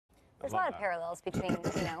There's a lot of parallels between,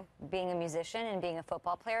 being a musician and being a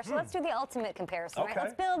football player. So let's do the ultimate comparison, right?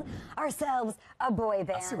 Let's build ourselves a boy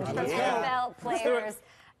band. NFL players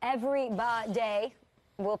every day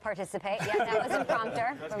will participate. Yeah, that was a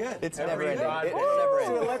prompter. That's good. It's never ending. You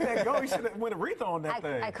should have let that go. You should have went Aretha on that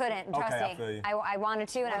thing. I couldn't, trust me. I wanted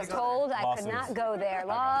to, and I was told I could not go there.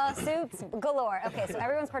 Lawsuits galore. Okay, so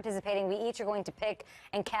everyone's participating. We each are going to pick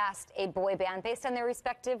and cast a boy band based on their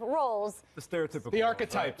respective roles. The stereotypical. The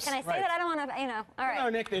archetypes. Can I say that? I don't want to, all right. No,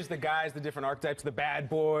 Nick, there's the guys, the different archetypes, the bad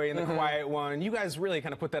boy and the quiet one. You guys really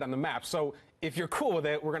kind of put that on the map. So if you're cool with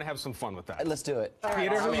it, we're going to have some fun with that. Let's do it.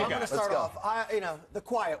 Peter, who you I'm got? going to start off. The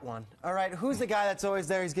quiet one. All right, who's the guy that's always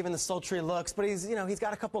there? He's giving the sultry looks, but he's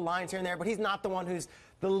got a couple lines here and there, but he's not the one who's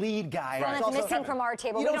the lead guy. Right. That's missing from our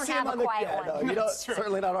table. We don't have a quiet one. No,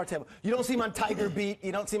 certainly not our table. You don't see him on Tiger Beat.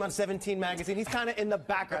 You don't see him on 17 magazine. He's kind of in the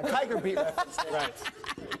background. Tiger Beat reference. Right.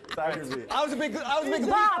 Tiger Beat. I was a big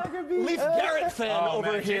Leaf Garrett fan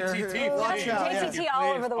over here. JTT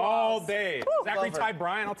all over the walls. All day. Zachary Ty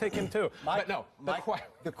Bryan, I'll take him too. But no,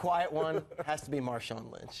 the quiet one has to be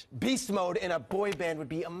Marshawn Lynch. Beast mode in a boy band would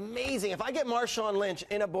be amazing. If I get Marshawn Lynch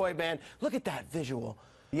in a boy band, look at that visual.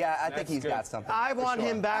 Yeah, I think he's got something. I want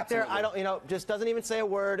him back there. I don't, just doesn't even say a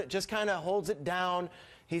word. Just kind of holds it down.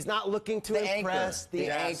 He's not looking to impress. The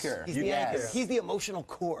anchor. He's the anchor. He's the emotional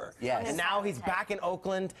core. Yes. And now he's back in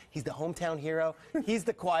Oakland. He's the hometown hero. He's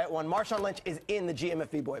the quiet one. Marshawn Lynch is in the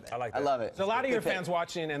GMFB boy band. I like that. I love it. So a lot of your fans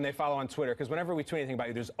watching, and they follow on Twitter, because whenever we tweet anything about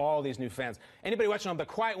you, there's all these new fans. Anybody watching on the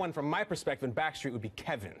quiet one, from my perspective, in Backstreet would be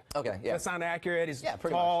Kevin. Okay, yeah. Does that sound accurate? He's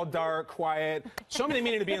tall, dark, quiet. Show me the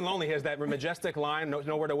meaning of being lonely. He has that majestic line,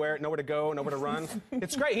 nowhere to wear, nowhere to go, nowhere to run.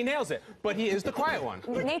 It's great. He nails it. But he is the quiet one.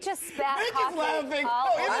 Nate just spat coffee laughing.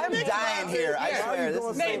 I'm dying here. I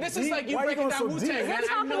swear. Nate, this is like you breaking down Wu-Tang. We're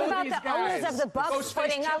talking about the owners of the Bucks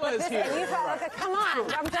putting up with this. Come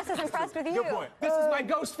on. I'm just as impressed with you. Good point. This is my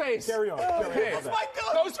Ghostface. Carry on. Okay.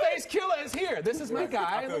 Ghostface Killer is here. This is my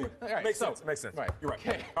guy. All right, makes sense. Right. You're right.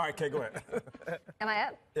 Okay. All right, Kay, go ahead. Am I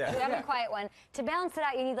up? Yeah. We have a quiet one. To balance it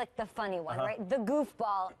out, you need like the funny one, right? The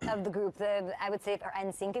goofball of the group. I would say, or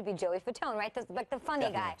NSYNC could be Joey Fatone, right? Like the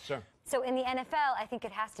funny guy. Sure. So in the NFL, I think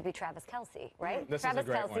it has to be Travis Kelce, right? This Travis is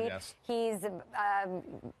a great Kelce, one, yes. He's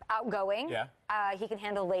outgoing. Yeah. He can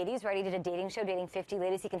handle ladies, right? He did a dating show, dating 50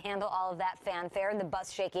 ladies. He can handle all of that fanfare and the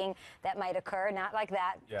bus shaking that might occur. Not like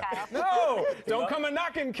that, Kyle. No! Don't come a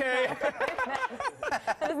knocking, Kay.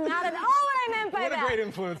 That is not at all what I meant by What that. a great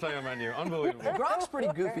influence I am on you. Unbelievable. Gronk's pretty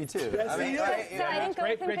goofy, too. So I didn't go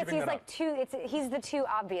with him because he's like he's the too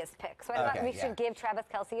obvious pick. So I thought we should give Travis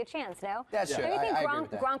Kelce a chance, no? That's true. Do you think I agree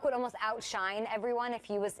with that. Gronk would almost outshine everyone if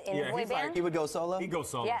he was in a boy band? He would go solo? He goes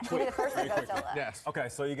solo. Yeah, he'd be the first to go solo. Yes. Okay,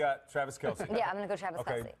 so you got Travis Kelce. Yeah, I'm going to go Travis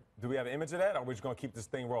Kelce. Do we have an image of that, or are we just going to keep this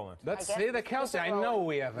thing rolling? Let's I guess see the let's keep Kelce. it I rolling. know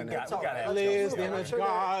we have an We got to have Liz, Kelce. the image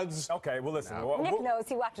gods. Okay, well, listen. Nick knows.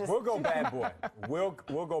 He watches. We'll go bad boy. We'll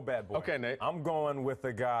go bad boy. Okay, Nate. I'm going with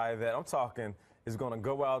the guy that I'm talking is going to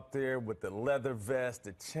go out there with the leather vest,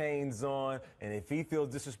 the chains on, and if he feels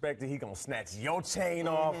disrespected, he's going to snatch your chain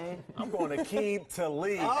off. I'm going to keep to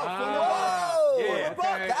lead. Yeah,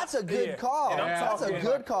 that's a good call. That's a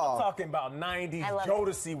good call. I'm talking about 90s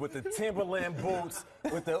Jodeci with the Timberland boots,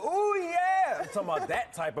 with the ooh yeah. I'm talking about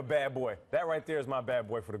that type of bad boy. That right there is my bad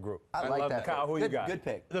boy for the group. I like that. Kyle, who you got? Good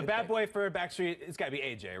pick. The bad boy for Backstreet, it's got to be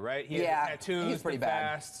AJ, right? He had the tattoos, he's pretty the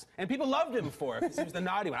bad. fasts, and people loved him for it because he was the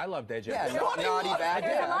naughty one. I loved AJ. Yeah, naughty bad.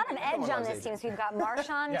 There's a lot of edge on this team. So we've got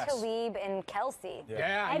Marshawn, Yes. Talib, and Kelce.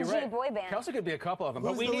 Yeah, you're Edgy right. boy band. Kelce could be a couple of them, but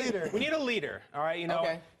Who's we the need leader? we need a leader. All right, you know.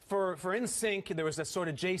 Okay. For NSYNC, there was this sort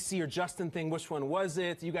of JC or Justin thing. Which one was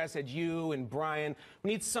it? You guys had you and Brian.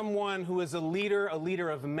 We need someone who is a leader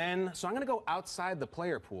of men. So I'm going to go outside the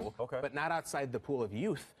player pool, but not outside the pool of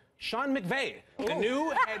youth. Sean McVay, the new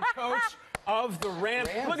head coach of the Rams.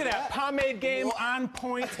 Look at that pomade game on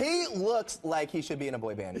point. He looks like he should be in a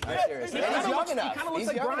boy band. Seriously. He And he's young He enough. kind of looks He's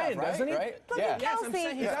like young Brian, enough, doesn't he? Right? Look Yeah. at Yes, I'm Kelce.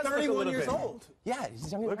 saying he He's does look a 31 little years bit. old. Yeah,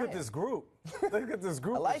 he's young. Look at this group. Look at this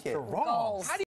group. I like it. Strong. Goals.